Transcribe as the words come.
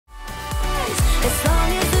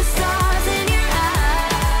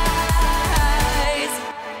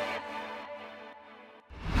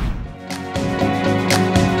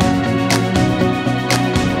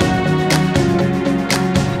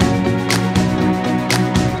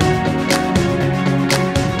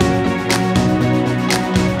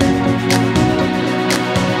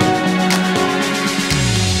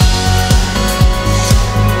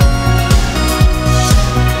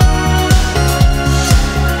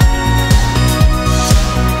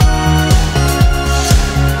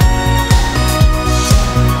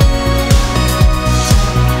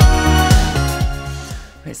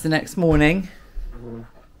next morning.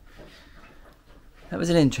 That was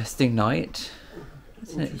an interesting night,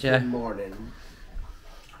 wasn't it, Joe? Morning.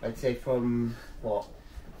 I'd say from what?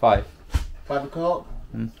 5 o'clock.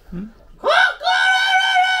 Mm-hmm.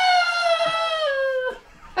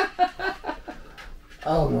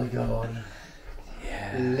 Oh my god.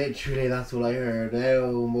 Yeah. Literally, that's all I heard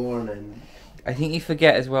all morning. I think you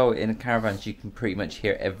forget as well, in a caravan you can pretty much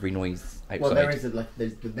hear every noise outside. Well,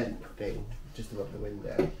 there's the vent thing just above the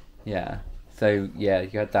window. Yeah. So yeah,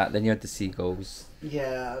 you had that. Then you had the seagulls.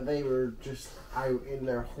 Yeah, they were just out in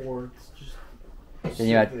their hordes. Then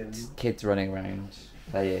you had kids running around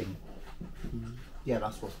playing. Yeah,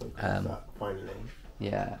 that's what's going on. That finally.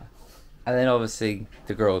 Yeah. And then obviously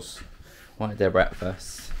the girls wanted their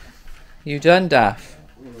breakfast. You done, Daff?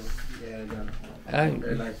 Yeah, done. Oh.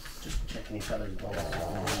 They're like just checking each other's balls.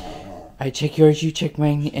 I check yours, you check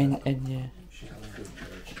mine, and yeah.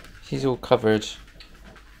 She's all covered. Is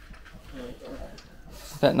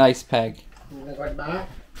that nice, Peg? You wanna go back?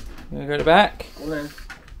 You wanna go to the back? Go on then.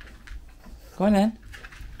 Go on then.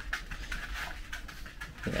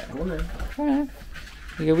 Yeah. Go on then. Go on then.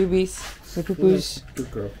 You go, babies. Go poo-poos.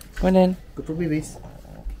 Good girl. Go on then. Good for babies.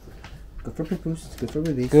 Good for poo-poos. Good for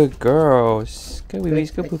babies. Good girls. Go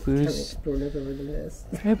babies, go poo-poos.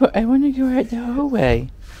 But I want to go out the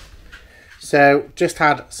hallway. So, just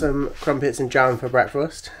had some crumpets and jam for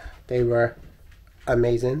breakfast. They were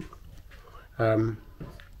amazing.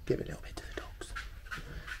 Give a little bit to the dogs.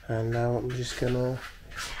 And now I'm just gonna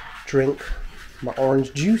drink my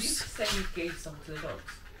orange juice. You say you gave some to the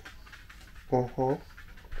dogs.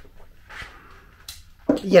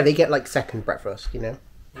 Yeah, they get like second breakfast, you know.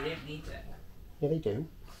 They don't need it. Yeah, they do.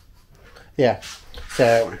 Yeah.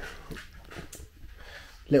 So, a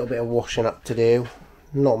little bit of washing up to do.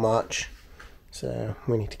 Not much. So,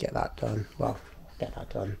 we need to get that done. Well, get that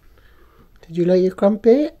done. Did you like your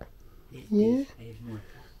crumpet? Yeah.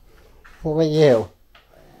 What about you?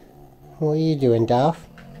 What are you doing, Daff?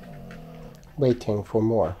 Waiting for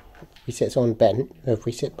more. He sits on bench. If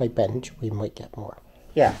we sit by bench, we might get more.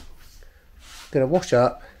 Yeah. Gonna wash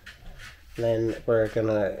up. Then we're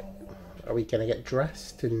gonna. Are we gonna get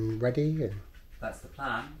dressed and ready? And That's the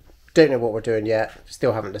plan. don't know what we're doing yet.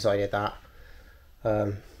 Still haven't decided that.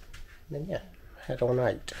 Then yeah, head on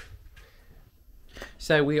out.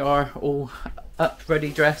 So we are all up,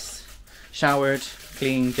 ready, dressed, showered,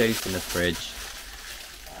 clean, goes in the fridge.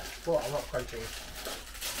 What? I'm not crunchy.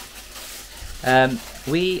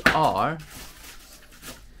 We are.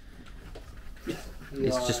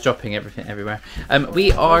 It's just dropping everything everywhere.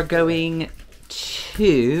 We are going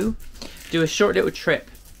to do a short little trip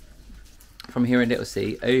from here in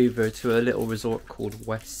Littlesea over to a little resort called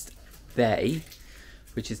West Bay,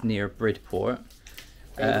 which is near Bridport.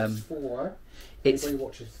 It's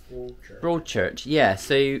Broadchurch, yeah.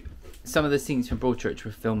 So some of the scenes from Broadchurch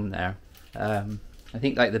were filmed there. I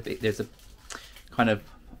think like there's a kind of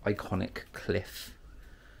iconic cliff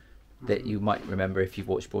that you might remember if you've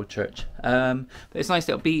watched Broadchurch. But it's a nice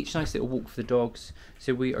little beach, nice little walk for the dogs.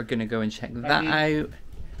 So we are going to go and check that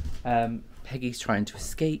out. Peggy's trying to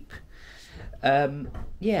escape.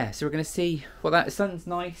 Yeah, so we're going to see. Well, that sun's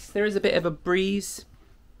nice. There is a bit of a breeze,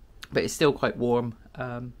 but it's still quite warm.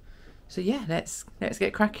 So yeah, let's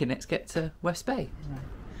get cracking. Let's get to West Bay.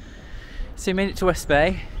 So we made it to West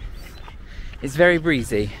Bay. It's very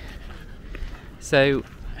breezy. So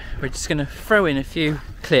we're just going to throw in a few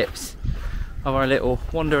clips of our little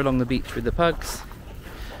wander along the beach with the pugs,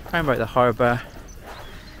 round by the harbour.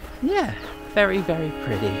 Yeah, very, very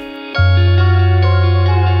pretty.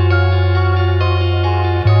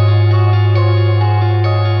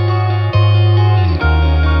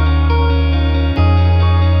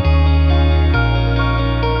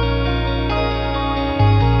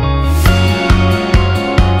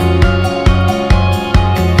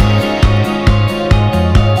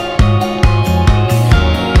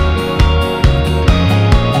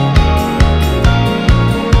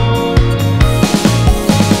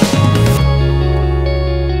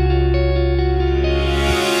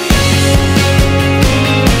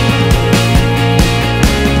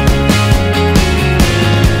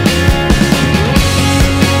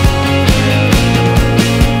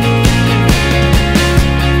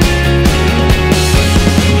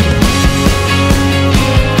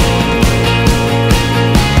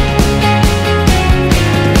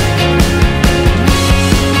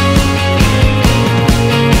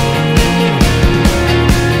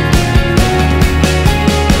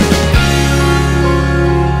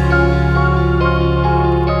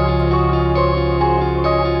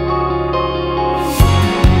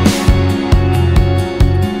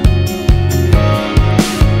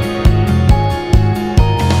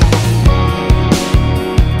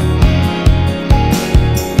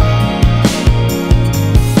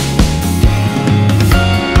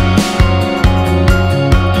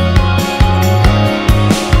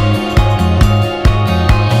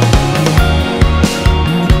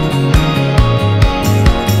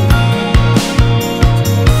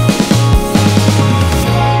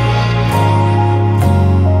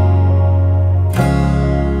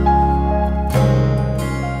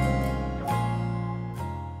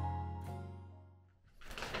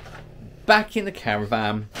 back in the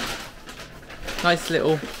caravan. Nice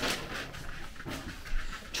little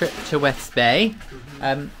trip to West Bay.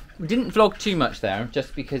 We didn't vlog too much there,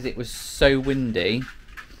 just because it was so windy.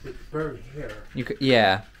 It's very here.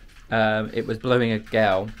 Yeah, it was blowing a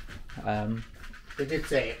gale. They did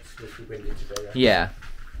say it's supposed to be windy today. Yeah,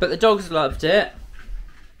 but the dogs loved it.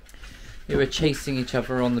 They were chasing each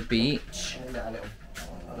other on the beach. And a little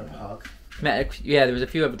other pug. Yeah, there was a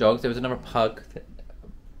few other dogs. There was another pug.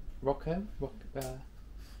 Rocco?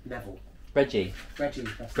 Neville. Reggie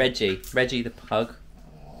the pug.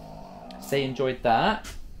 So they enjoyed that.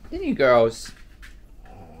 Didn't you, girls?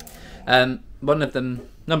 One of them,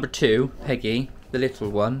 number 2, Peggy, the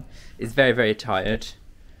little one, is very, very tired.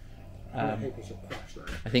 I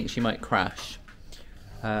think she might crash.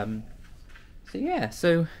 So yeah,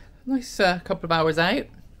 so nice couple of hours out.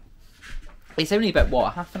 It's only about what,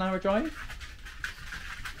 a half an hour drive?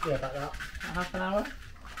 Yeah, about that. Half an hour.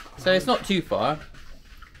 So it's not too far.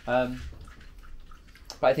 But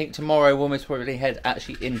I think tomorrow we'll most probably head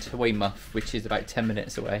actually into Weymouth, which is about 10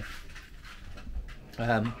 minutes away.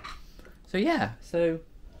 So yeah, so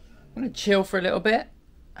I'm gonna chill for a little bit,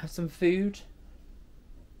 have some food.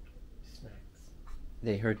 Snacks.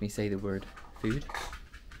 They heard me say the word food.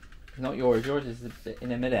 Not yours. Yours is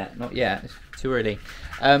in a minute. Not yet. It's too early.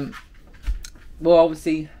 We'll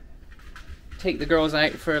obviously take the girls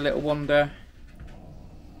out for a little wander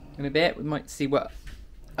in a bit. We might see what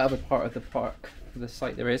other part of the park, the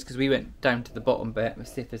site there is, because we went down to the bottom bit. We'll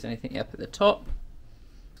see if there's anything up at the top.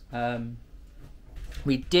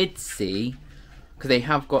 We did see, because they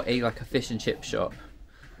have got a fish and chip shop,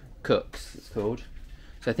 Cook's it's called.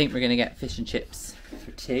 So I think we're going to get fish and chips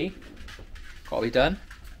for tea. Got to be done.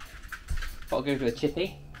 Got to go to a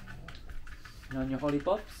chippy. And on your holly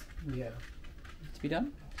bobs. Yeah. To be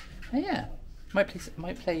done. Oh yeah. Might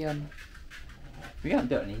play. We haven't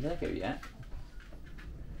done any Lego yet.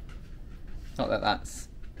 Not that that's,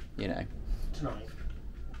 you know. Tonight.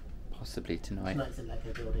 Possibly tonight. Tonight's a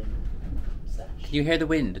Lego building sesh. Can you hear the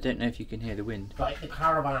wind? I don't know if you can hear the wind. Like the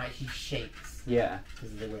caravan actually shakes. Yeah.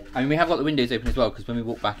 Because of the wind. I mean, we have got the windows open as well, because when we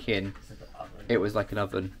walked back in, it was like an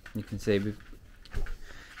oven. You can see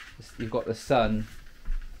you've got the sun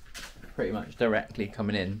pretty much directly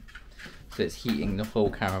coming in, so it's heating the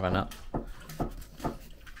whole caravan up.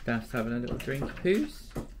 Dad's having a little drink, Poos.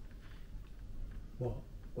 What?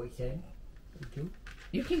 What are you saying?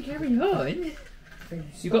 You can carry on.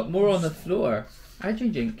 You got more on the floor. How'd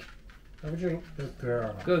you drink? Have a drink. Good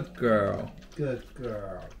girl. Good girl. Good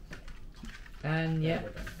girl. And yeah,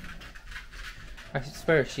 I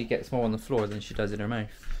swear she gets more on the floor than she does in her mouth.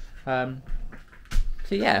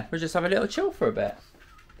 So yeah, we'll just have a little chill for a bit.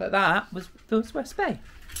 But that was West Bay.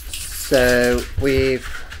 So we've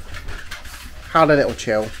had a little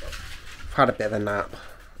chill. We've had a bit of a nap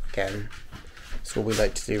again. That's all we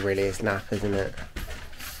like to do really, is nap, isn't it?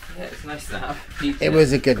 Yeah, it's nice nap. It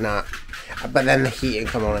was a good nap. But then the heating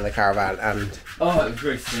come on in the caravan and oh, it was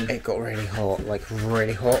roasting. It got really hot, like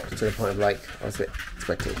really hot, to the point of like I was a bit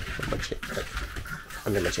sweaty on my chin, like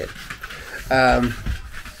under my chin. And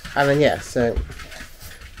then yeah, so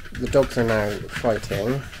the dogs are now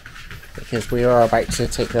fighting because we are about to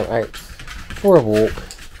take them out for a walk,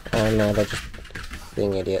 and they're just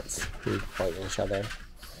being idiots and fighting each other.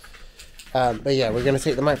 But yeah, we're going to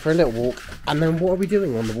take them out for a little walk, and then what are we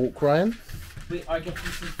doing on the walk, Ryan? We are getting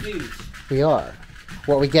some food. We are.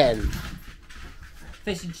 What are we getting?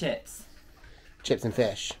 Fish and chips. Chips and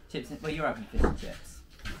fish. Chips and, well, you're having fish and chips.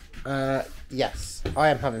 Yes, I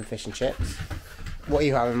am having fish and chips. What are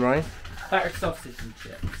you having, Ryan? Battered sausage and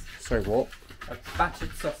chips. Sorry, what? A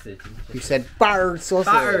battered sausage and chips. You said battered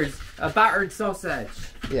sausage. A battered sausage.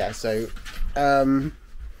 Yeah, so Ryan's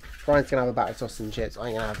going to have a battered sausage and chips. I'm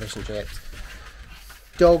going to have fish and chips.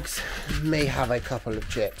 Dogs may have a couple of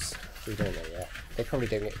chips. We don't know yet. They probably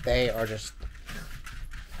don't. They are just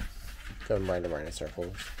going round and round in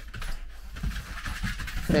circles.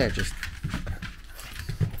 They're just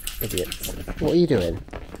idiots. What are you doing?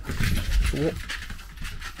 What?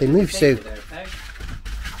 They move so... I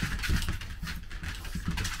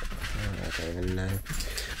don't even know.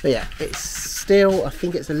 But yeah, it's still... I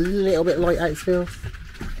think it's a little bit light out still.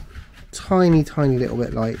 Tiny, tiny little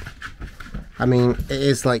bit light. I mean, it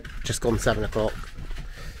is like just gone 7 o'clock.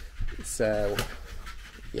 So,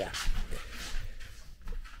 yeah.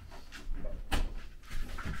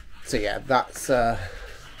 So yeah, that's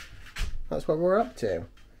what we're up to.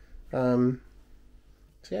 So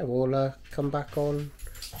yeah, we'll come back on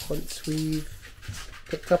once we've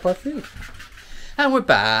picked up our food. And we're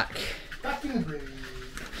back. Back in the breeze.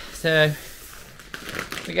 So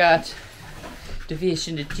we got the fish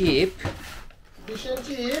and the chip. Fish and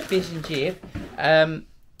chip. Fish and chip.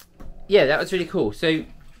 Yeah, that was really cool. So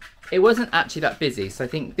it wasn't actually that busy. So I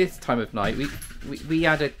think this time of night we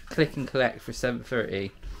had a click and collect for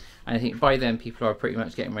 7:30, and I think by then people are pretty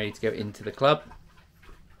much getting ready to go into the club.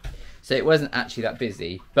 So it wasn't actually that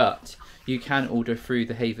busy, but you can order through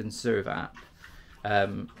the Haven Serve app.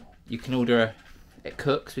 You can order at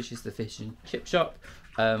Cook's, which is the fish and chip shop,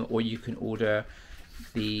 or you can order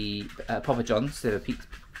the Papa John's, so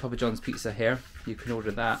Papa John's pizza here. You can order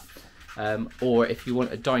that, or if you want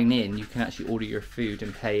to dine in, you can actually order your food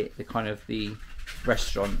and pay at the kind of the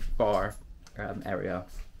restaurant bar area.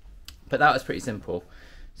 But that was pretty simple.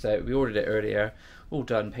 So we ordered it earlier, all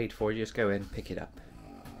done, paid for. You just go in, pick it up.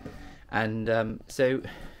 And so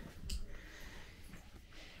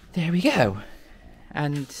there we go.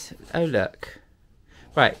 And oh look,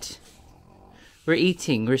 right,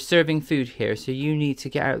 we're serving food here, so you need to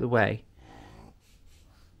get out of the way.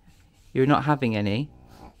 You're not having any.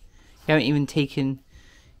 You haven't even taken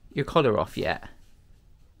your collar off yet.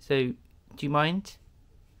 So do you mind?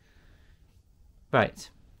 Right,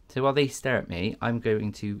 so while they stare at me, I'm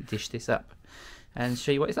going to dish this up and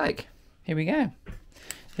show you what it's like. Here we go.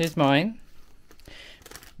 Here's mine.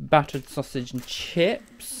 Battered sausage and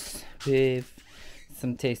chips with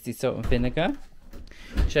some tasty salt and vinegar.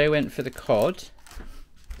 Joe went for the cod.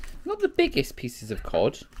 Not the biggest pieces of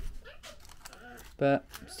cod, but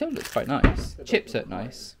still looks quite nice. Chips look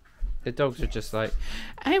nice. The dogs are just like,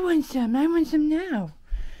 I want some now.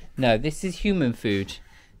 No, this is human food.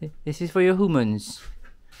 This is for your humans,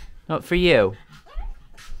 not for you.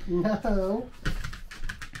 No.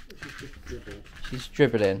 She's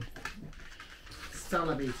dribbling.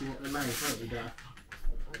 Salivating at the mouth, aren't we, Dad?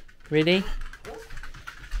 Really?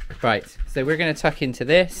 Right, so we're going to tuck into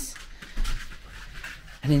this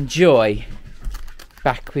and enjoy.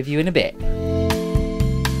 Back with you in a bit.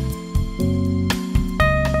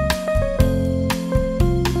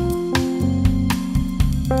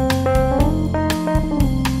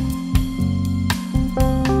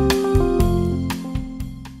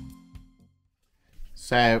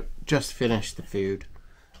 So, just finished the food.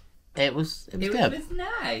 It was good. It was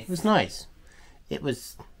nice. It was nice. It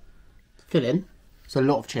was filling. It's a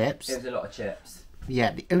lot of chips. It was a lot of chips.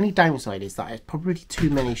 Yeah, the only downside is that it's probably too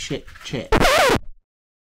many shit chips.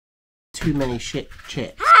 Too many shit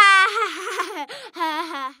chips.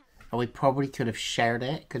 And we probably could have shared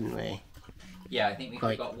it, couldn't we? Yeah, I think we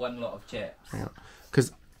could have got one lot of chips.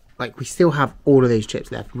 Because, like, we still have all of those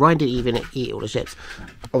chips left. Ryan didn't even eat all the chips.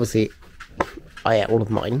 Obviously, I ate all of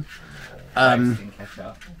mine. Didn't catch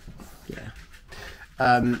up. Yeah.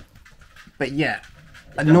 But yeah,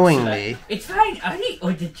 annoyingly... It's fine, I'll eat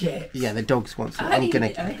all the chips. Yeah, the dogs want some. I'll eat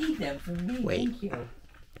them for me, Wait. Thank you.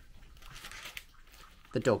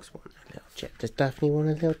 The dogs want a little chip. Does Daphne want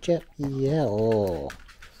a little chip? Yeah. Oh.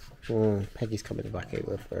 Peggy's coming back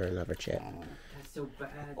over for another chip. That's so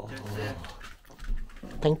bad,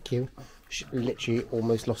 Thank you. She literally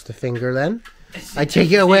almost lost a finger then. I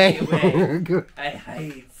take it away. I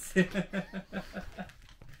hate.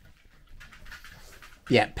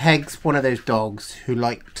 Yeah, Peg's one of those dogs who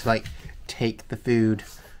like to take the food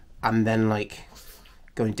and then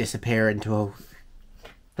go and disappear into a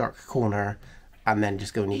dark corner and then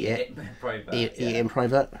just go and eat it. Eat it in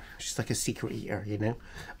private. She's like a secret eater, you know.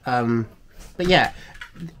 But yeah,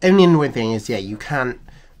 only annoying thing is you can't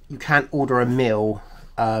order a meal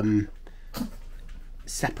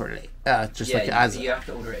separately. You have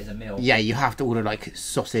to order it as a meal. Yeah, you have to order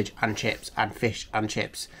sausage and chips and fish and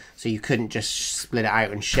chips. So you couldn't just split it out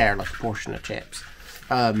and share a portion of chips.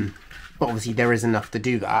 But obviously there is enough to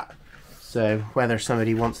do that. So whether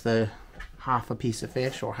somebody wants the half a piece of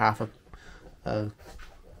fish or half a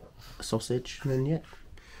sausage, then yeah.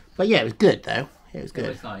 But yeah, it was good though. It was good. It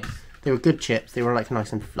was nice. They were good chips. They were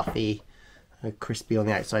nice and fluffy. Crispy on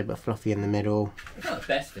the outside but fluffy in the middle. It's not the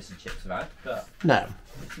best fish and chips I've had, but no,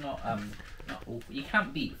 it's not awful. You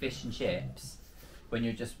can't beat fish and chips when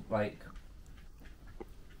you're just walking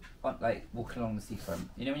along the seafront.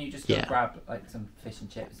 You know, when you just go grab some fish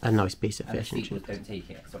and chips, a nice piece of and fish the and chips. Don't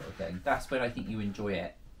take it, sort of thing. That's when I think you enjoy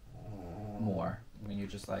it more. When you're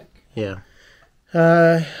just yeah.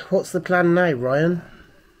 What's the plan now, Ryan?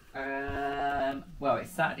 Well,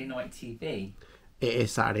 it's Saturday night TV. It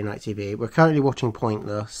is Saturday night TV. We're currently watching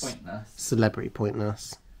Pointless. Celebrity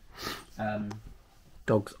Pointless.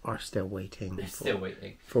 Dogs are still waiting. They're still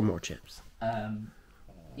waiting. For more chips. Yeah,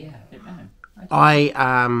 I don't know. I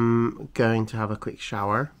am going to have a quick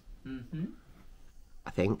shower. Mm-hmm.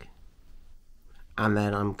 I think. And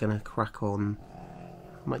then I'm going to crack on.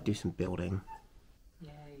 I might do some building.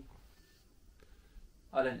 Yay.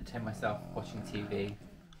 I'll entertain myself watching TV.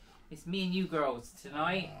 It's me and you girls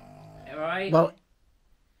tonight. Alright? Well,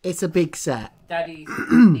 it's a big set. Daddy's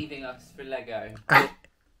leaving us for Lego.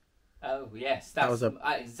 Oh, yes. That was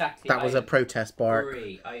exactly. That was a protest bark.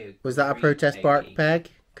 I was that a protest bark,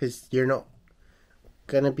 Peg? Because you're not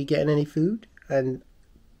going to be getting any food. And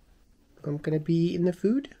I'm going to be eating the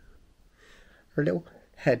food. Her little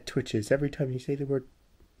head twitches every time you say the word,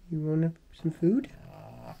 you want some food?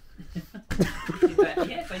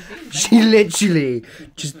 Yes, I do. She literally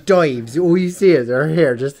just dives. All you see is her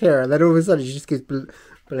hair, just hair. And then all of a sudden she just goes below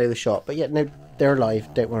the shot. But yeah, no, they're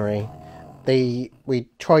alive. Don't worry. We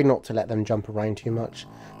try not to let them jump around too much.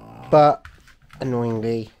 But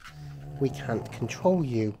annoyingly, we can't control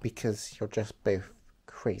you because you're just both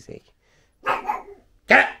crazy.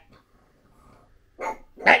 Get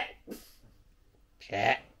it!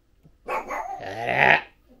 Get it!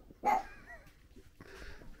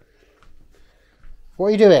 What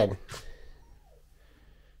are you doing?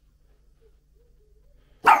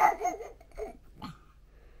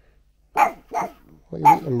 What are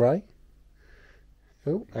you eating, right?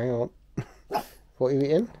 Oh, hang on. What are you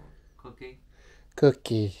eating? Cookie.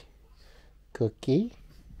 Cookie. Cookie.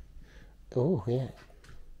 Oh, yeah.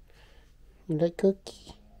 You like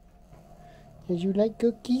cookie? Did you like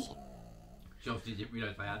cookie? She obviously didn't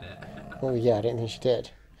realise I had it. Oh, yeah, I didn't think she did.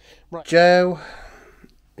 Right. Joe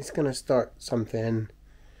is going to start something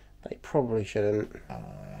that he probably shouldn't.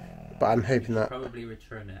 But I'm hoping that... Probably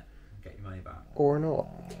return it and get your money back. Or not.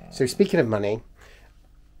 So, speaking of money,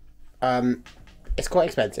 it's quite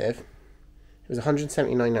expensive. It was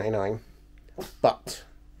 $179.99. But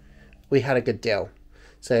we had a good deal.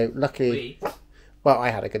 So, luckily... Well, I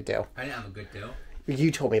had a good deal. I didn't have a good deal. You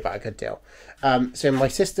told me about a good deal. So my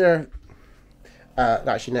sister...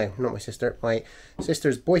 actually, no, not my sister. My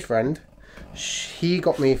sister's boyfriend, he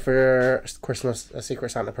got me for Christmas a Secret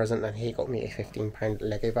Santa present, and he got me a £15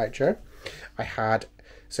 Lego voucher.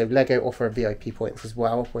 So Lego offer VIP points as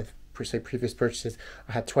well with previous purchases.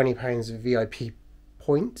 I had £20 of VIP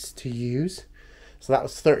points to use. So that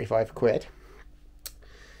was 35 quid.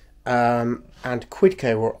 And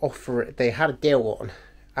Quidco were they had a deal on,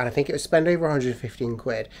 and I think it was spend over 115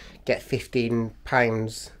 quid, get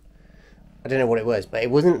 £15. I don't know what it was, but it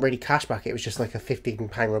wasn't really cashback. It was just like a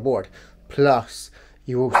 £15 reward. Plus,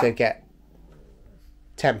 you also get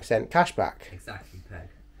 10% cashback. Exactly, Peg.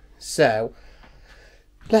 So,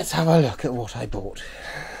 let's have a look at what I bought.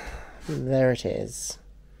 There it is.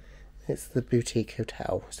 It's the boutique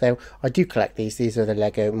hotel. So, I do collect these. These are the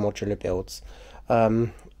Lego modular builds.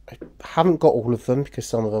 I haven't got all of them because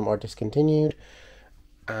some of them are discontinued.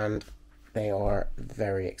 And they are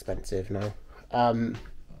very expensive now.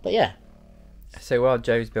 But yeah. So while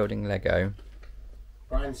Joe's building Lego,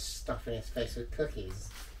 Brian's stuffing his face with cookies.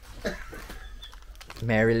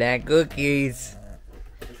 Maryland cookies.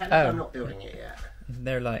 I'm not building it yet.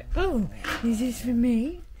 They're like, oh, is this for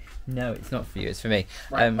me? No, it's not for you, it's for me.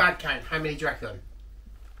 Right, bad count. How many do you reckon?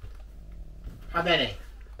 How many?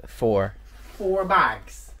 4. 4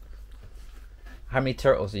 bags. How many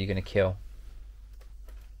turtles are you going to kill?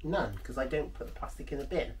 None, because I don't put the plastic in the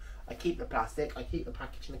bin. I keep the plastic, I keep the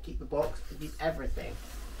packaging, I keep the box, I keep everything.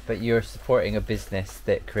 But you're supporting a business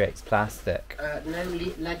that creates plastic. No,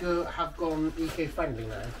 Lego have gone eco-friendly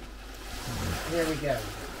now. Here we go.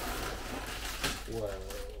 Whoa.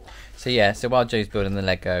 So yeah, so while Joe's building the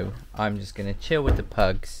Lego, I'm just going to chill with the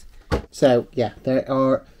pugs. So yeah, there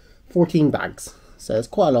are 14 bags. So it's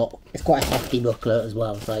quite a lot. It's quite a hefty booklet as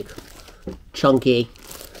well. It's like chunky.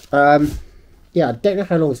 Yeah, I don't know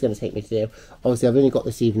how long it's going to take me to do. Obviously, I've only got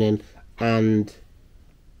this evening and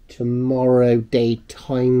tomorrow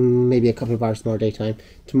daytime, maybe a couple of hours tomorrow daytime,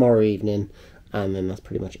 tomorrow evening, and then that's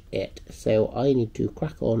pretty much it. So I need to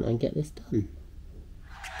crack on and get this done.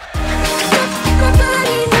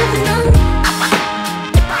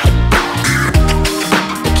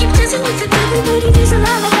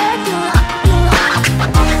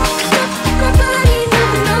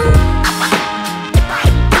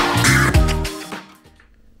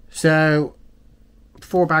 So,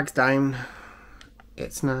 4 bags down.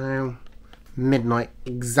 It's now midnight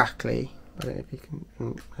exactly. I don't know if you can...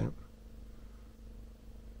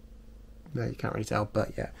 No, you can't really tell,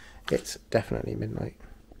 but yeah, it's definitely midnight.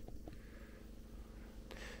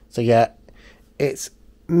 So yeah, it's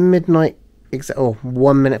midnight,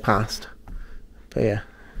 1 minute past. But yeah.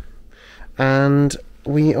 And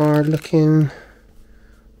we're looking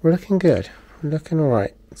good. We're looking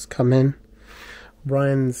alright. It's coming.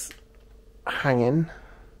 Ryan's hanging.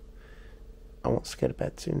 I want to go to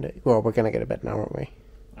bed soon. Well, we're going to go to bed now, aren't we?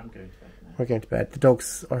 I'm going to bed now. We're going to bed. The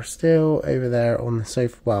dogs are still over there on the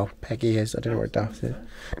sofa. Well, Peggy is. I don't know where Daph's is.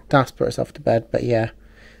 Daph's put herself to bed, but yeah.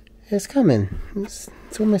 It's coming. It's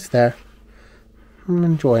almost there. I'm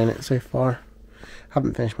enjoying it so far.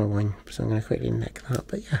 Haven't finished my wine, so I'm going to quickly neck that.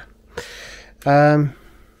 But yeah.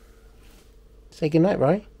 Say good night,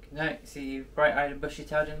 right? Good night. See you bright-eyed and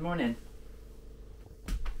bushy-tailed in the morning.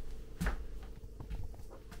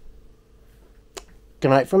 Good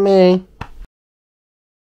night from me.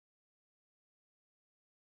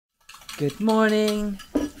 Good morning.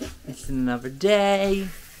 It's another day.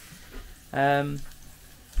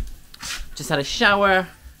 Just had a shower.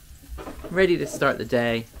 Ready to start the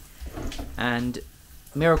day. And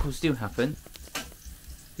miracles do happen.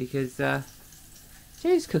 Because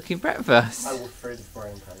Joe's cooking breakfast. I will throw the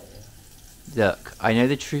frying pan at you. Look, I know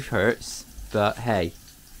the truth hurts, but hey.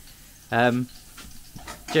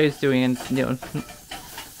 Joe's doing a little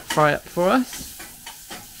fry up for us.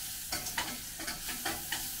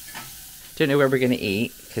 Don't know where we're going to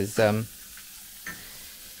eat because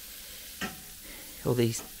all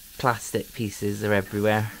these plastic pieces are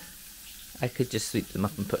everywhere. I could just sweep them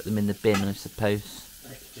up and put them in the bin, I suppose.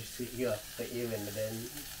 I could just sweep you up, put you in the bin,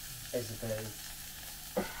 I suppose.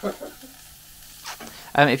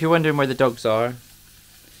 If you're wondering where the dogs are,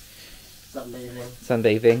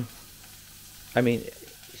 sunbathing. I mean,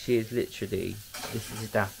 she is literally, this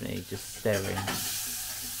is Daphne just staring.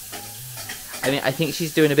 I mean, I think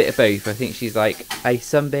she's doing a bit of both. I think she's like, I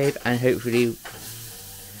sunbathe and hopefully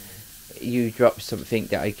you drop something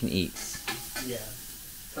that I can eat. Yeah,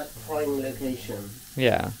 it's like prime location.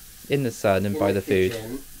 Yeah, in the sun and by the food.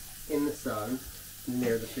 In the sun,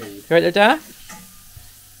 near the food. Right there, Daph?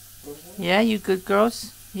 Yeah, you good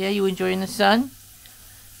girls? Yeah, you enjoying the sun?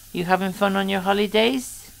 You having fun on your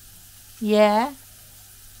holidays? Yeah?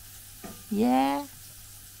 Yeah?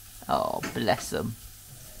 Oh, bless them.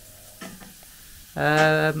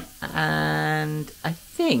 And I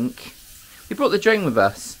think we brought the drone with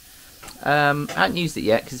us. I haven't used it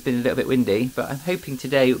yet because it's been a little bit windy, but I'm hoping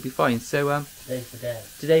today it will be fine. So today's the day.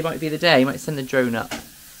 Today might be the day. I might send the drone up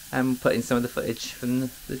and put in some of the footage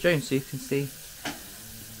from the drone so you can see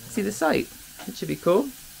the site. It should be cool.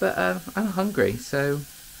 But I'm hungry, so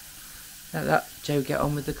let Joe get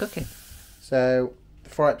on with the cooking. So the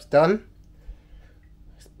fry up's done.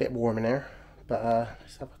 It's a bit warm in here, but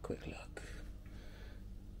let's have a quick look.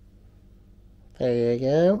 There you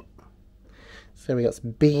go. So we got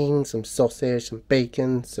some beans, some sausage, some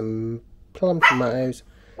bacon, some plum tomatoes,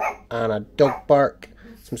 and a dog bark,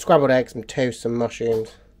 some scrambled eggs, some toast, some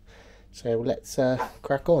mushrooms. So let's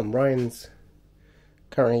crack on. Ryan's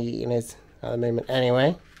currently eating his at the moment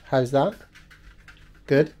anyway. How's that?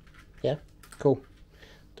 Good? Yeah? Cool.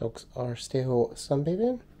 Dogs are still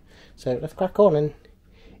sunbathing. So let's crack on and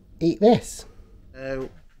eat this. So,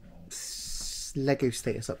 Lego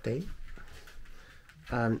status update.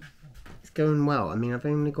 It's going well. I mean, I've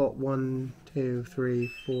only got 1, 2,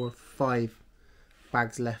 3, 4, 5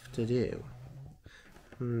 bags left to do.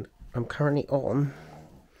 And I'm currently on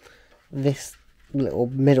this little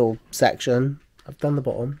middle section. I've done the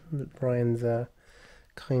bottom. Brian's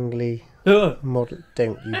kindly model.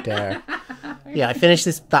 Don't you dare. Yeah, I finished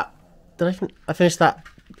I finished that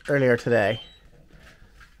earlier today.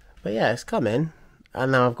 But yeah, it's coming.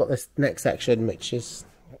 And now I've got this next section, which is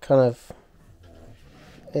kind of,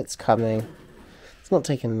 it's coming. It's not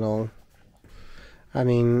taking long. I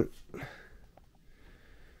mean,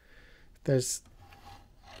 there's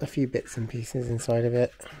a few bits and pieces inside of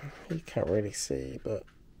it. You can't really see, but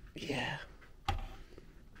yeah.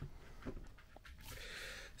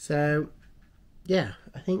 So, yeah,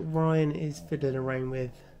 I think Ryan is fiddling around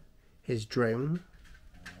with his drone.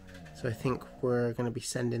 So I think we're going to be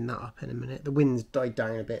sending that up in a minute. The wind's died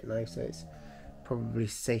down a bit now, so it's probably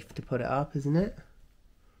safe to put it up, isn't it?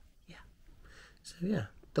 Yeah. So yeah,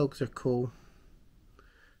 dogs are cool.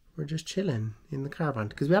 We're just chilling in the caravan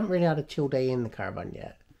because we haven't really had a chill day in the caravan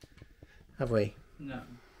yet, have we? No.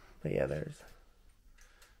 But yeah, there's.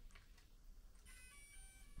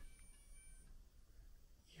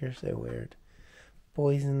 You're so weird.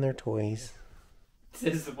 Boys and their toys.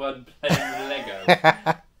 This is the one playing with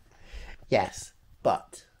Lego. Yes,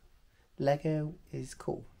 but Lego is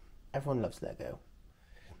cool. Everyone loves Lego.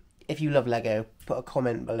 If you love Lego, put a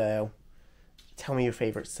comment below. Tell me your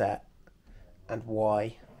favourite set and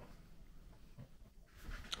why.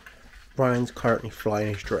 Ryan's currently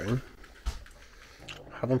flying his drone.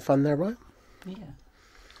 Having fun there, Ryan? Yeah.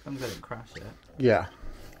 I'm going to crash it. Yeah.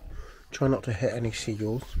 Try not to hit any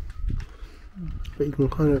seagulls. But you can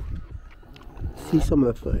kind of see some of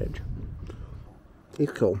the footage.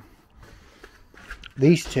 It's cool.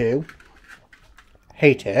 These two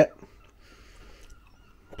hate it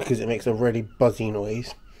because it makes a really buzzy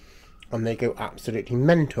noise and they go absolutely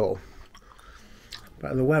mental.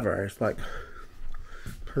 But the weather is like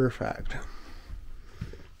perfect.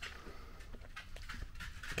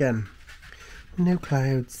 Again, no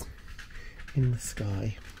clouds in the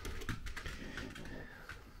sky.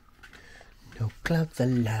 No clouds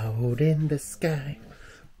allowed in the sky.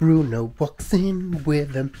 Bruno walks in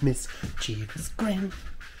with a mischievous grin.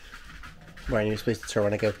 Right, you're supposed to turn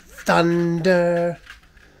around and go, thunder!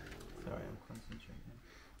 Sorry, I'm concentrating.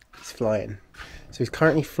 He's flying. So he's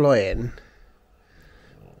currently flying.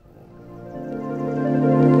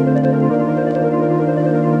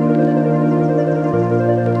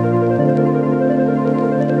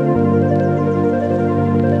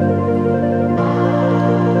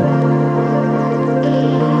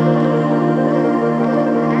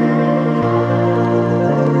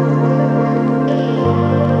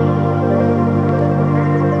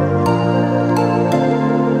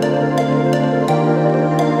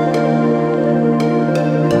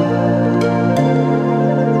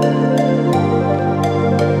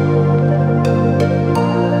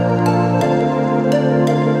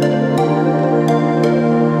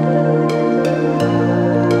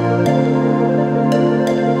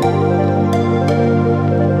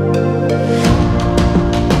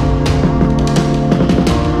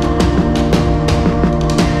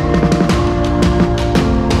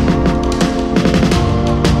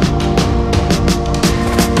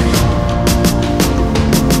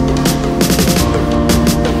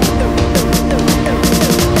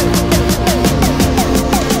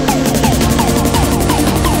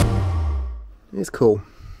 It's cool.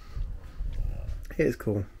 It is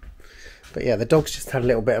cool. But yeah, the dogs just had a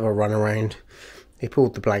little bit of a run around. They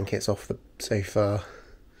pulled the blankets off the sofa.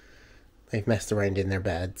 They've messed around in their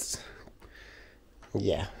beds.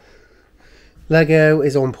 Yeah. Lego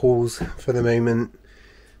is on pause for the moment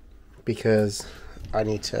because I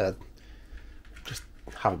need to just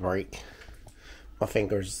have a break. My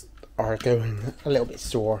fingers are going a little bit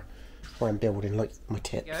sore where I'm building like my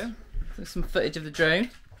tips. There you go. There's some footage of the drone.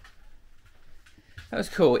 That was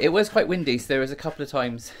cool. It was quite windy, so there was a couple of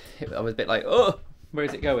times I was a bit like, oh, where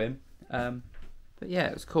is it going? But yeah,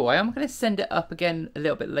 it was cool. I am going to send it up again a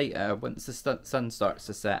little bit later once the sun starts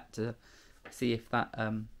to set to see if that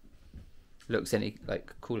looks any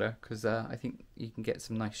like cooler, because I think you can get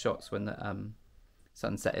some nice shots when the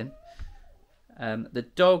sun's setting. The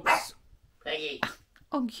dogs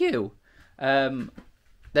on cue.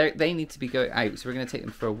 They need to be going out, so we're going to take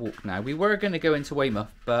them for a walk now. We were going to go into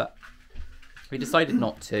Weymouth, but we decided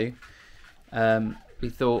not to. We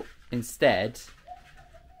thought instead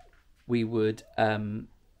we would have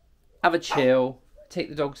a chill, take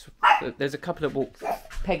the dogs. There's a couple of walks.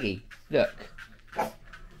 Peggy, look.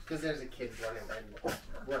 Because there's a kid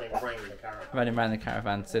running around the caravan. Running around the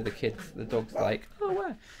caravan, so the dog's like, oh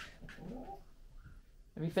wow.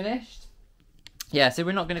 Have we finished? Yeah, so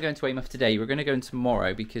we're not going to go into Weymouth today. We're going to go in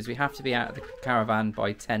tomorrow because we have to be out of the caravan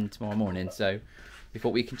by 10 tomorrow morning. So we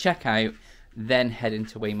thought we can check out, then head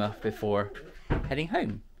into Weymouth before heading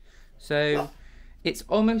home. So it's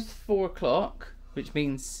almost 4 o'clock, which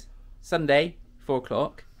means Sunday, 4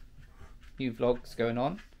 o'clock. New vlogs going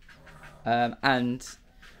on. And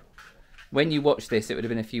when you watch this, it would have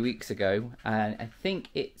been a few weeks ago. And I think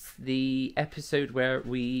it's the episode where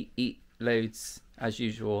we eat loads, as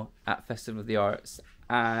usual, at Festival of the Arts.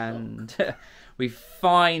 And we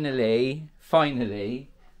finally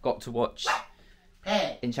got to watch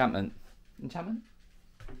Enchantment. Enchantment?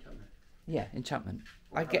 Yeah, Enchantment.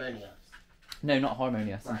 No, not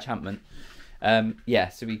Harmonious. Right. Enchantment. Yeah,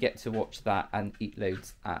 so we get to watch that and eat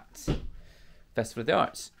loads at Festival of the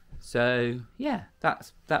Arts. So yeah,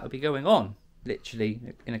 that will be going on literally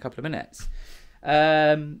in a couple of minutes.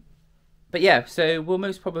 But yeah, so we'll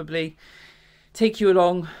most probably take you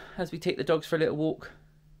along as we take the dogs for a little walk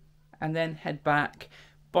and then head back.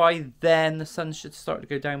 By then the sun should start to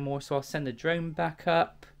go down more, so I'll send the drone back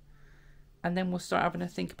up and then we'll start having to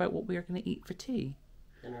think about what we are going to eat for tea.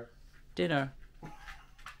 Dinner.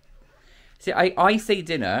 See, I say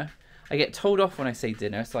dinner. I get told off when I say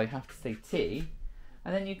dinner, so I have to say tea,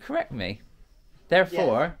 and then you correct me.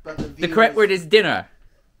 Therefore, yeah, the correct word is dinner.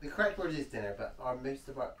 The correct word is dinner, but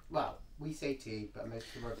we say tea, but most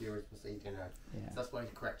of our viewers will say dinner. Yeah. So that's why I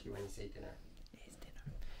correct you when you say dinner. It is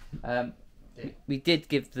dinner. We did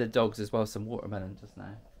give the dogs as well some watermelon just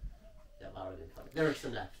now. Yeah, that would have been funny. There are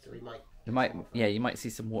some left, so we might. You might see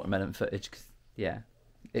some watermelon footage. Cause, yeah,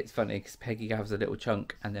 it's funny because Peggy has a little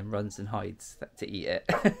chunk and then runs and hides to eat it.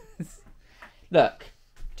 Look,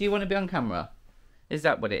 do you want to be on camera? Is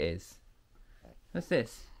that what it is? What's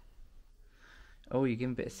this? Oh, you're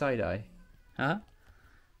giving a bit of side eye, huh?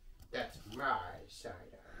 That's my side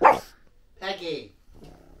eye. Peggy.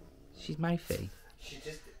 She's mouthy. She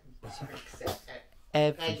just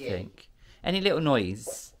everything. Any little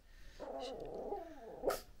noise.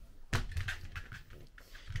 Do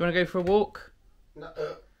you want to go for a walk? No,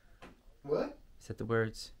 what? Said the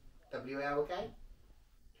words. W-A-L-K?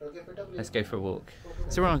 Let's go for a walk.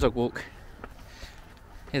 So we're on a dog walk.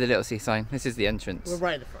 Here's the Littlesea sign. This is the entrance. We're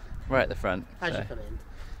right at the front. Right at the front. As you come in.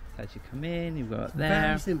 As you come in, you go up there.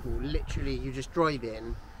 Very simple. Literally, you just drive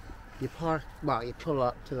in. You park. Well, you pull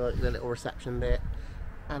up to the little reception bit,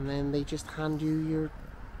 and then they just hand you your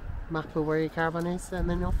map of where your caravan is, and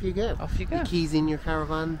then off you go. Off you go. Your keys in your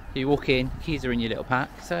caravan. You walk in. Keys are in your little pack.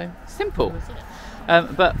 So simple.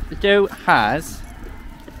 But Joe has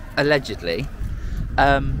allegedly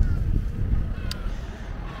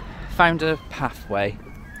found a pathway.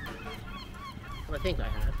 Well, I think I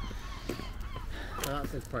had. Well, that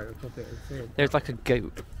says private property. There's like a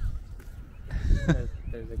goat.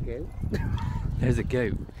 There's a goat. There's a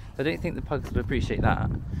goat. I don't think the pugs would appreciate that.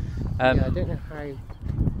 Yeah, I don't know how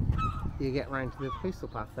you get round to the coastal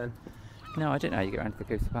path then. No, I don't know how you get around to the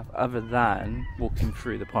coastal path other than walking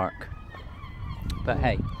through the park. But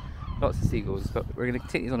hey, lots of seagulls. But we're going to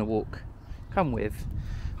take these on a walk. Come with,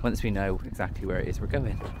 once we know exactly where it is we're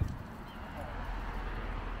going.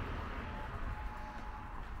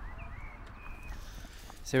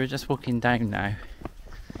 So we're just walking down now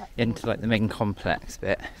into like the main complex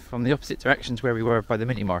bit from the opposite directions where we were by the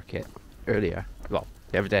mini market earlier, well,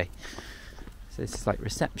 the other day. So this is like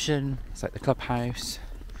reception, it's like the clubhouse,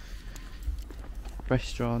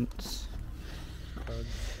 restaurants.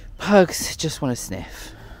 Pugs just want to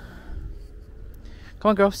sniff.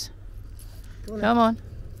 Come on, girls. Come on.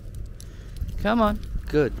 Come on.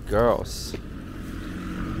 Good girls.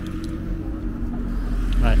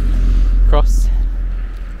 Right, cross.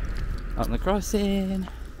 Up the crossing.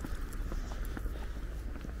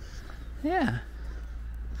 Yeah.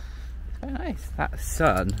 Very nice. That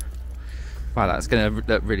sun. Wow, that's going to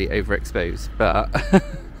look really overexposed, but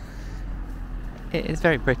it is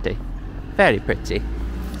very pretty. Very pretty.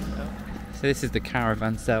 So this is the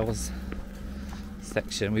caravan sales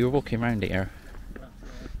section. We were walking around here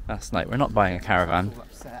last night. We're not buying a caravan.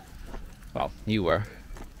 Well, you were.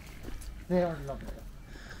 They are lovely.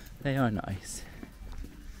 They are nice.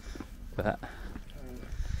 But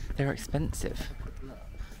they're expensive.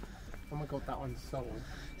 Oh my god, that one's sold.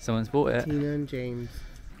 Someone's bought it. Tina and James.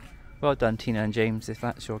 Well done, Tina and James, if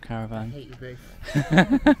that's your I caravan. hate you both.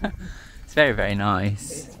 It's very, very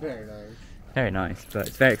nice. It's very nice. Very nice, but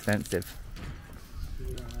it's very expensive.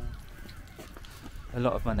 Yeah. A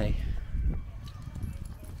lot of money.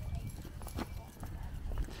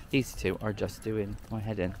 These two are just doing my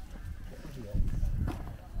head in.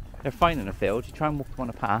 They're fine in a field. You try and walk them on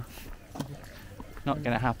a path. Not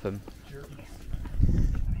going to happen.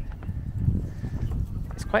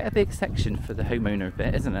 It's quite a big section for the homeowner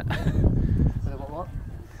bit, isn't it? What?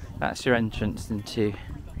 That's your entrance into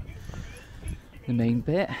the main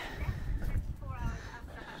bit.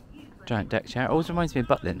 Giant deck chair. Always reminds me of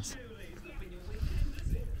Butlins.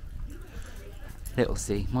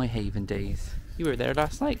 Littlesea, my Haven days. You were there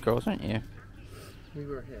last night, girls, weren't you? We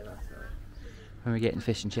were here last night. When we were getting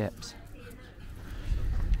fish and chips.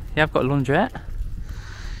 Yeah, I've got a laundrette.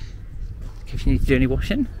 If you need to do any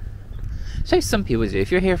washing. So some people do.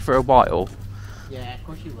 If you're here for a while, Yeah, of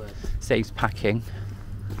course you would. saves packing.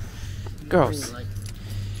 Girls. Like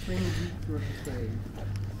 3 weeks worth of food.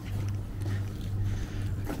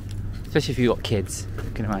 Especially if you've got kids,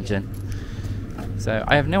 you can imagine. So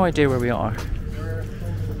I have no idea where we are.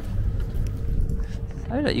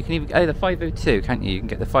 Oh look, you can even the 502, can't you? You can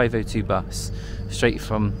get the 502 bus straight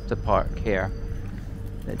from the park here.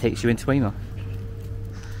 That takes you into Weymouth.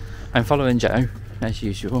 I'm following Joe, as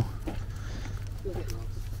usual.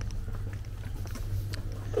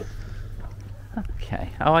 Okay.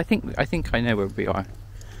 Oh, I think I know where we are.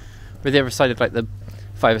 We're the other side of like the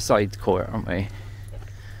five-a-side court, aren't we?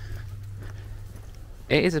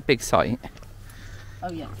 It is a big site.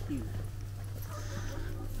 Oh yeah, huge.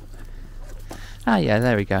 Ah yeah,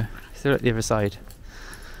 there we go. Still at the other side.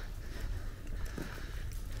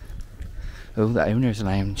 Oh, the owner's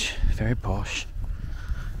lounge. Very posh.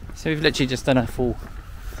 So we've literally just done a full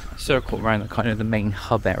circle around the kind of the main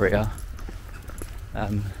hub area.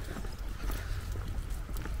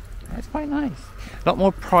 It's quite nice. A lot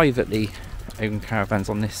more privately owned caravans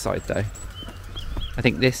on this side though. I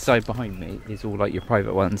think this side behind me is all like your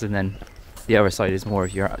private ones, and then the other side is more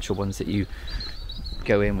of your actual ones that you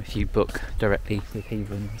go in if you book directly with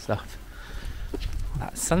Haven and stuff.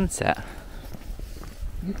 That sunset.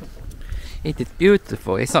 Beautiful. It is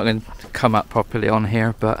beautiful. It's not going to come up properly on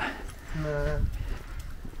here, but No,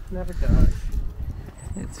 never does.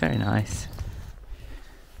 it's very nice.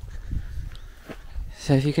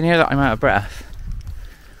 So if you can hear that I'm out of breath,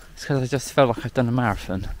 it's because I just feel like I've done a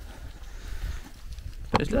marathon.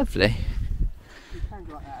 But it's lovely. You can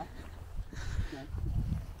go like that.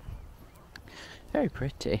 Very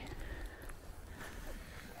pretty.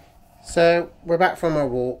 So we're back from our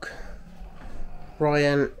walk.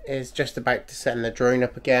 Ryan is just about to set the drone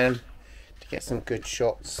up again to get some good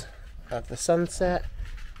shots of the sunset,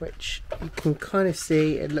 which you can kind of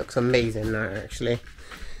see. It looks amazing now, actually.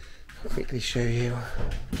 I'll quickly show you.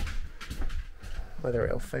 Whether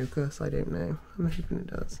it'll focus, I don't know. I'm hoping it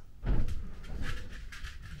does.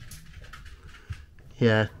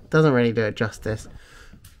 Yeah, doesn't really do it justice.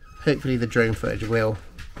 Hopefully the drone footage will.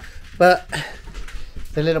 But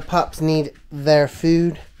the little pups need their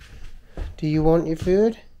food. Do you want your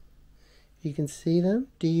food? You can see them.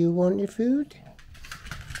 Do you want your food?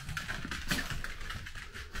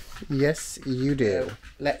 Yes, you do.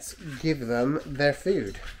 Let's give them their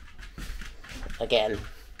food. Again.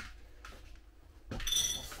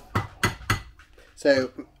 So,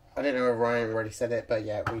 I don't know if Ryan already said it, but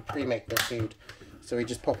yeah, we pre-make their food. So we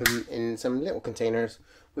just pop them in some little containers.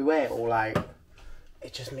 We weigh it all out.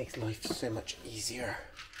 It just makes life so much easier.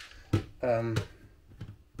 And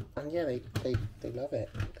yeah, they love it.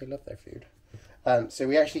 They love their food. So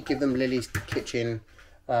we actually give them Lily's Kitchen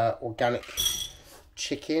organic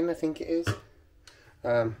chicken, I think it is.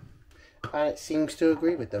 And it seems to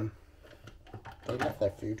agree with them. They love their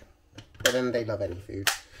food. But then they love any food.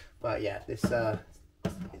 But yeah, this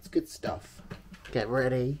it's good stuff. Get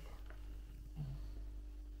ready.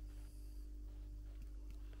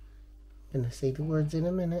 Gonna say the words in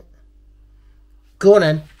a minute. Go on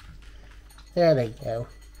then. There they go.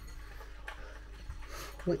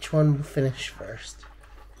 Which one will finish first?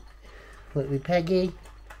 Will it be Peggy?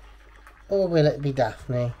 Or will it be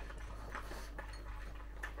Daphne?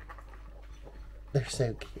 They're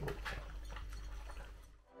so cute.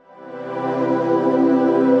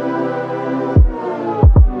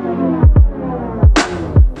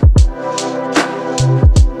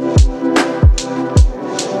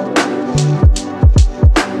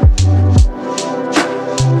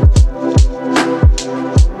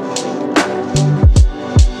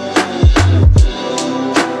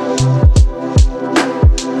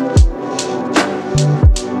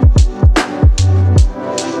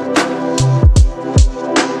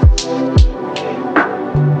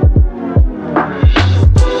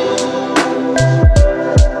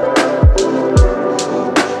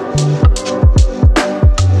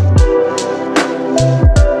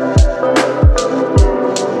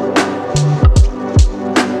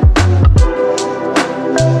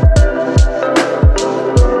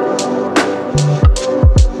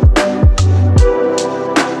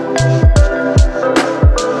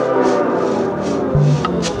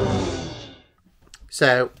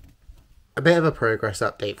 So, a bit of a progress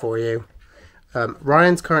update for you.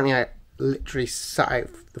 Ryan's currently literally sat out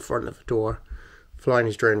the front of the door, flying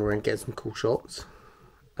his drone around, getting some cool shots.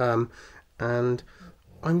 And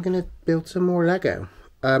I'm going to build some more Lego.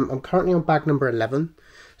 I'm currently on bag number 11.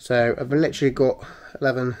 So, I've literally got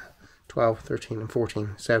 11, 12, 13 and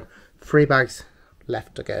 14. So, 3 bags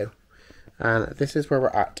left to go. And this is where we're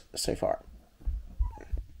at so far.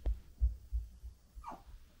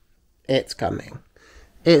 It's coming.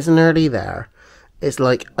 It's nearly there. It's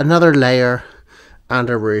like another layer and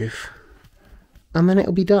a roof. And then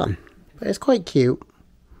it'll be done. But it's quite cute.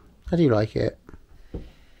 I do like it.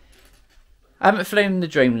 I haven't flown the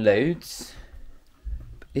drone loads.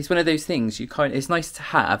 It's one of those things it's nice to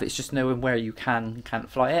have. It's just knowing where you can and can't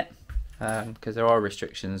fly it. Because there are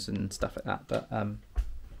restrictions and stuff like that. But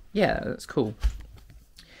yeah, that's cool.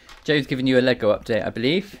 Joe's giving you a Lego update, I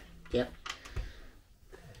believe. Yep.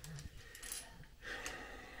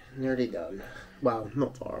 Nearly done. Well,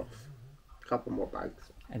 not far off. A couple more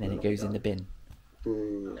bags. And then it goes in the bin.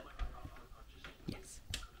 No. Yes.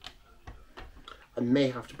 I may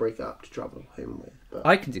have to break it up to travel home with. But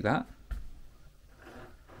I can do that.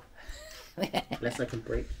 unless I can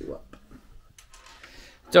break you up.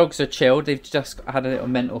 Dogs are chilled. They've just had a little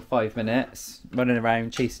mental 5 minutes. Running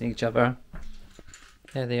around, chasing each other.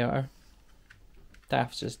 There they are.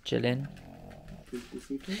 Daph's just chilling.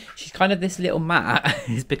 She's kind of this little mat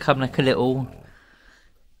has become like a little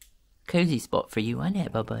cozy spot for you, hasn't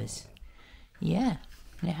it, Bubbas? Yeah,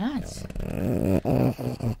 it has.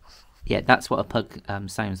 Yeah, that's what a pug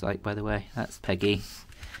sounds like, by the way. That's Peggy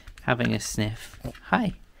having a sniff.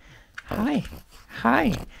 Hi. Hi.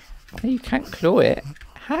 Hi. No, you can't claw it.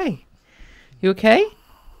 Hi. You okay?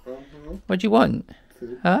 What do you want?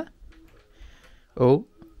 Huh? Oh.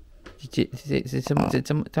 Did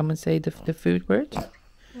someone say the food word?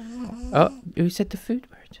 Oh, who said the food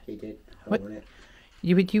word? He did. What?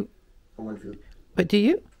 You. I want food. What do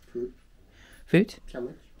you? Food. Food?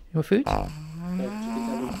 Sandwich. You want food? Chicken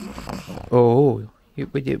sandwich. Oh,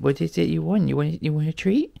 what is it you want? You want a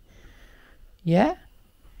treat? Yeah.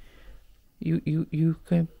 You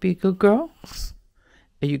gonna be a good girl?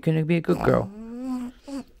 Are you gonna be a good girl?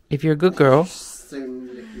 If you're a good girl. So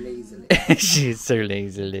lazily. She's so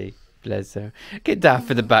lazily. Bless her. Get Daft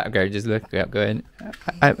for the background, just looking up, going,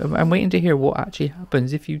 I'm waiting to hear what actually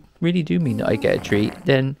happens. If you really do mean that I get a treat,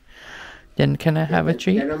 then can I have a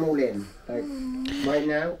treat? Then I'm all in. Like, right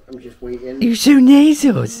now, I'm just waiting. You're so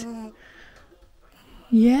nasals.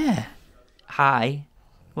 Yeah. Hi.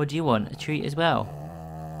 What do you want? A treat as well?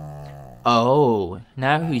 Oh,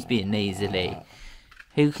 now who's being nasally?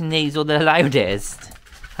 Who can nasal the loudest?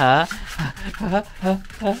 Huh?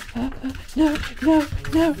 No.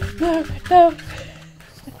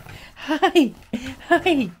 Hi.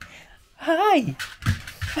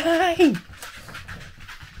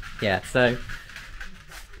 Yeah, so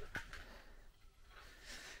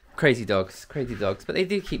crazy dogs, but they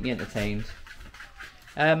do keep me entertained.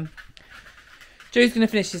 Joe's going to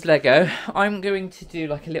finish his Lego. I'm going to do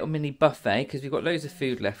like a little mini buffet because we've got loads of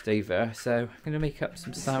food left over. So I'm going to make up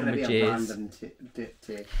some sandwiches.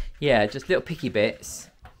 Yeah, just little picky bits.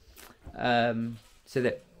 So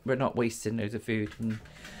that we're not wasting loads of food and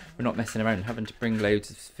we're not messing around and having to bring loads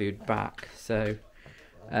of food back. So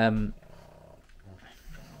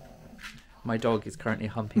my dog is currently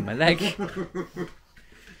humping my leg.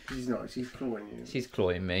 She's not, she's clawing you. She's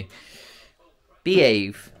clawing me.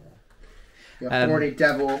 Behave. You're a horny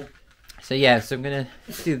devil. So yeah, so I'm going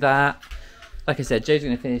to do that. Like I said, Joe's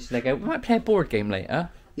going to finish Lego. We might play a board game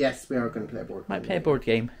later. Yes, we are going to play a board game. Might play a board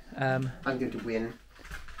game. I'm going to win.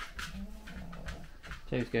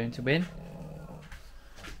 Joe's going to win.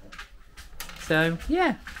 So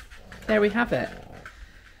yeah, there we have it.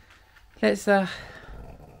 Let's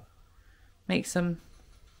make some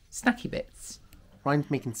snacky bits.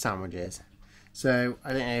 Ryan's making sandwiches. So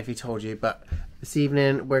I don't know if he told you, but this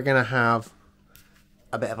evening we're going to have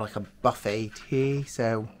a bit of like a buffet tea.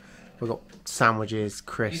 So we've got sandwiches,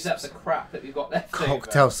 crisps, use up the crap that we've got left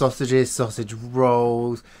cocktail over. sausages, sausage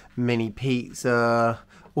rolls, mini pizza.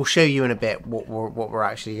 We'll show you in a bit what we're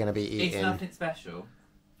actually going to be eating. It's nothing special.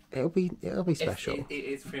 It'll be special. It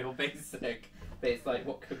is real basic, but it's like,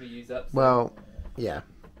 what could we use up? Well, yeah,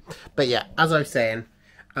 but yeah, as I was saying,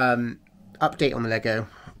 update on the Lego.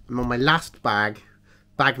 I'm on my last bag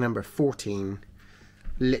number 14.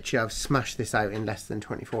 Literally, I've smashed this out in less than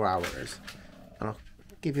 24 hours. And I'll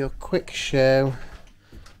give you a quick show.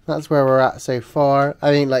 That's where we're at so far.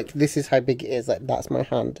 I mean, like, this is how big it is. Like, that's my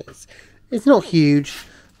hand. It's not huge,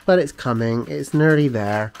 but it's coming. It's nearly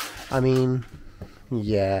there. I mean,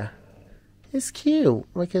 yeah. It's cute.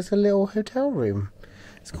 Like, it's a little hotel room.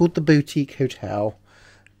 It's called the Boutique Hotel.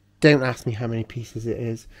 Don't ask me how many pieces it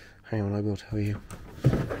is. Hang on, I will tell you.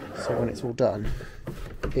 So when it's all done,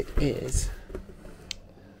 it is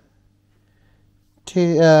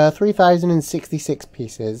 3,066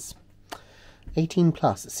 pieces, 18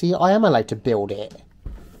 plus. See, I am allowed to build it.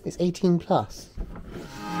 It's 18 plus.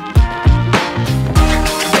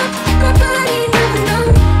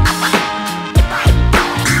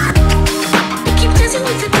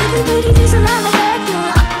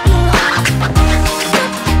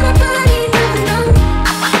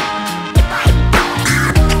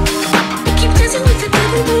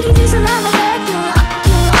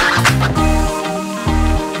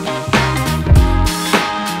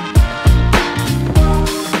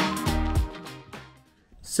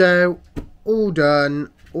 So, all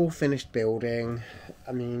done, all finished building.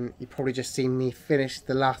 I mean, you've probably just seen me finish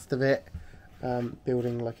the last of it,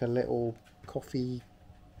 building like a little coffee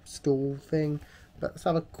stool thing. But let's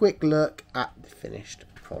have a quick look at the finished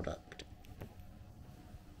product.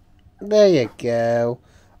 There you go,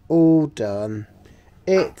 all done.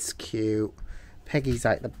 It's cute. Peggy's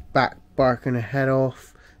out the back barking her head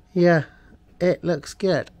off. Yeah, it looks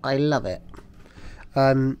good. I love it.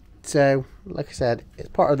 So, like I said, it's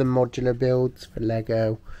part of the modular builds for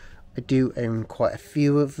Lego. I do own quite a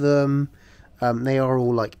few of them. They are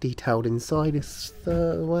all like detailed inside as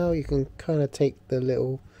well. You can kind of take the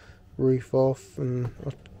little roof off, and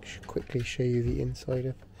I'll quickly show you the inside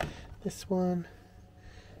of this one.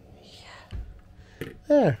 Yeah,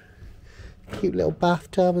 there. Cute little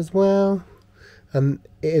bathtub as well. It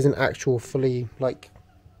is an actual fully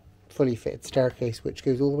fitted staircase which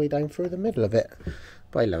goes all the way down through the middle of it.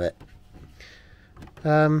 But I love it.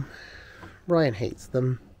 Ryan hates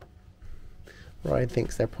them. Ryan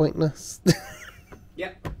thinks they're pointless.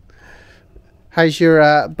 Yep. How's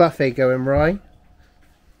your buffet going, Ryan?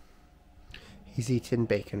 He's eating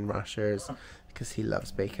bacon rashers because he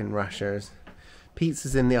loves bacon rashers.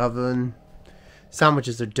 Pizza's in the oven.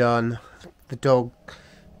 Sandwiches are done. The dog,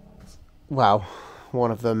 well, one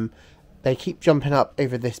of them, they keep jumping up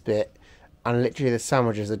over this bit, and literally the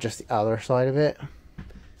sandwiches are just the other side of it.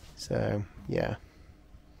 So, yeah.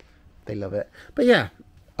 They love it. But yeah,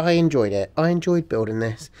 I enjoyed it. I enjoyed building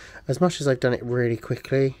this. As much as I've done it really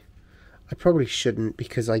quickly, I probably shouldn't,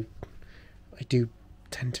 because I do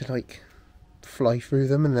tend to like fly through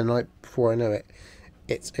them, and then like before I know it,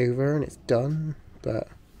 it's over and it's done. But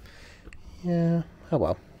yeah, oh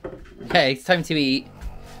well. Okay, it's time to eat.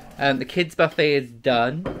 The kids' buffet is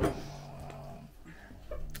done.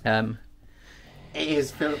 It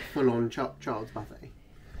is full on child's buffet.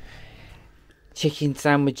 Chicken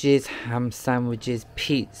sandwiches, ham sandwiches,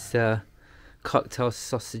 pizza, cocktail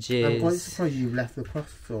sausages. I'm quite surprised you left the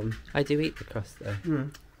crust on. I do eat the crust though.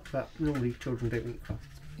 But normally children don't eat crust.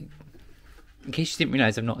 In case you didn't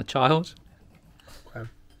realise, I'm not a child. Okay.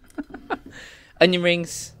 Onion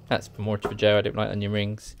rings. That's more for Joe. I don't like onion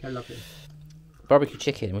rings. I love it. Barbecue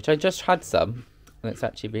chicken, which I just had some, and it's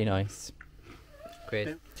actually really nice. Great.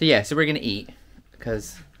 Yeah. So yeah, so we're gonna eat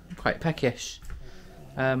because I'm quite peckish.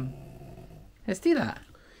 Let's do that.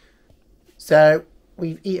 So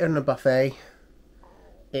we've eaten a buffet.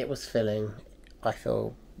 It was filling. I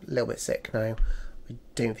feel a little bit sick now. I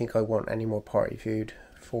don't think I want any more party food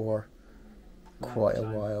for quite a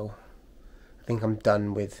while. I think I'm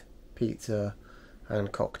done with pizza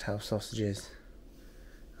and cocktail sausages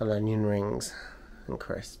and onion rings and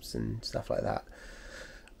crisps and stuff like that.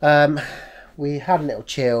 We had a little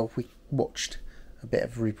chill. We watched a bit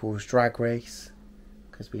of RuPaul's Drag Race,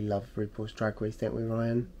 because we love RuPaul's Drag Race, don't we,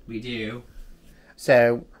 Ryan? We do.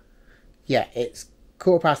 So yeah, it's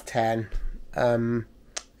 10:15.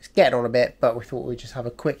 It's getting on a bit, but we thought we'd just have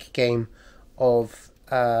a quick game of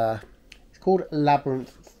it's called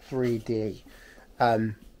Labyrinth 3D.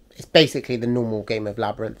 It's basically the normal game of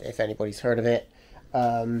Labyrinth, if anybody's heard of it.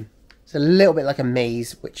 It's a little bit like a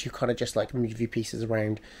maze, which you kind of just like move your pieces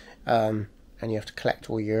around, and you have to collect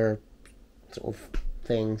all your sort of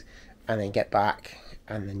things and then get back,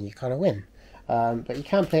 and then you kind of win. But you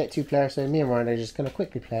can play it 2 player, so me and Ryan are just going to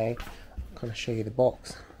quickly play. I'm going to show you the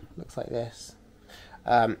box. Looks like this.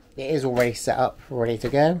 It is already set up, ready to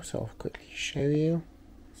go, so I'll quickly show you.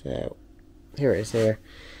 So here it is here.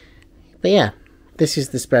 But yeah, this is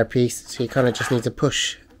the spare piece, so you kind of just need to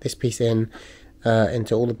push this piece in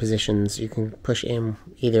into all the positions. You can push in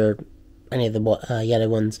either any of the yellow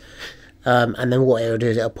ones, and then what it'll do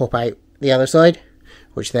is it'll pop out the other side,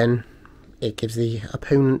 which then it gives the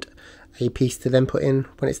opponent a piece to then put in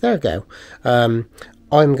when it's their go. I'm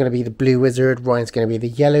going to be the blue wizard, Ryan's going to be the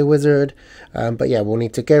yellow wizard, but yeah, we'll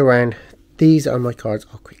need to go around. These are my cards.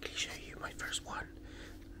 I'll quickly show you my first one.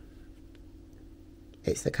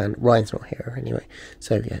 It's the candle. Ryan's not here anyway,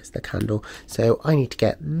 so yeah, it's the candle. So I need to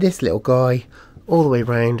get this little guy all the way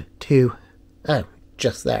round to,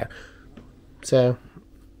 just there. So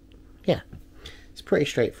yeah, it's pretty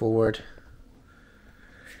straightforward.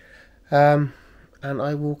 And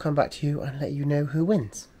I will come back to you and let you know who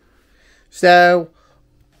wins. So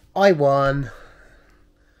I won.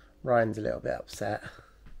 Ryan's a little bit upset.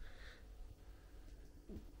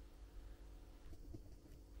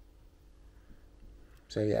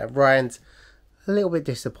 So yeah, Ryan's a little bit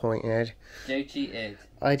disappointed. Joe cheated.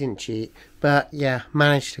 I didn't cheat, but yeah,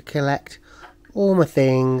 managed to collect all my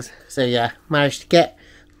things. So yeah, managed to get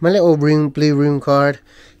my little blue room card,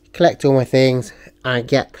 collect all my things, and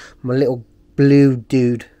get my little blue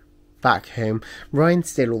dude back home. Ryan's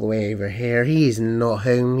still all the way over here. He's not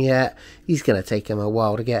home yet. He's going to take him a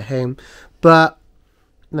while to get home, but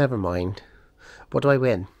never mind. What do I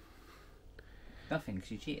win? Nothing,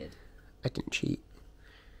 because you cheated. I didn't cheat.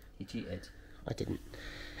 You cheated. I didn't.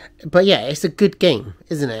 But yeah, it's a good game,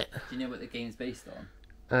 isn't it? Do you know what the game's based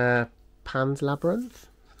on? Pan's Labyrinth?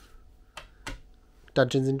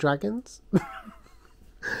 Dungeons and Dragons?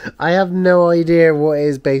 I have no idea what it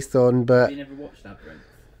is based on, but... Have you never watched Labyrinth?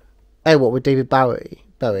 Oh, what, with David Bowie?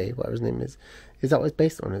 Whatever his name is. Is that what it's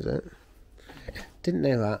based on, is it? Didn't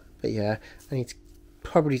know that, but yeah. I need to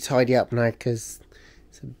probably tidy up now, because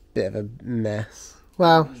it's a bit of a mess.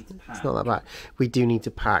 Well, it's not that bad. We do need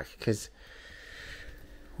to pack, because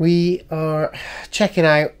we are checking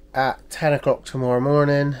out at 10 o'clock tomorrow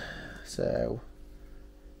morning. So,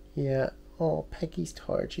 yeah. Oh, Peggy's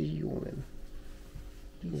tired. She's yawning.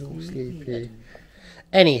 She's all sleepy.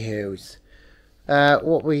 Anywho's,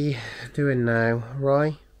 what we doing now,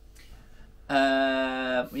 Rye?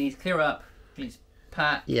 We need to clear up. We need to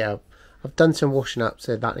pack. Yeah, I've done some washing up,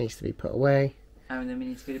 so that needs to be put away. And then we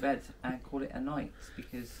need to go to bed and call it a night,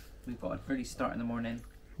 because we've got an early start in the morning.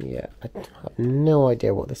 Yeah, I have no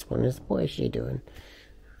idea what this one is. What is she doing?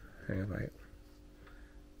 Hang about.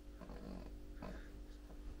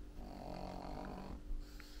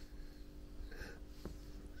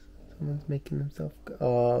 Someone's making themselves go.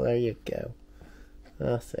 Oh, there you go.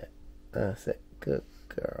 That's it. That's it. Good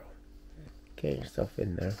girl. Get yourself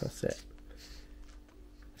in there. That's it.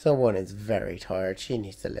 Someone is very tired. She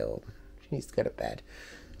needs to go to bed.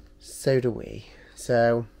 So do we.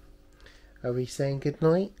 So, are we saying good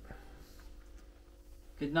night?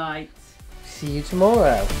 Good night. See you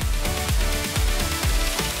tomorrow.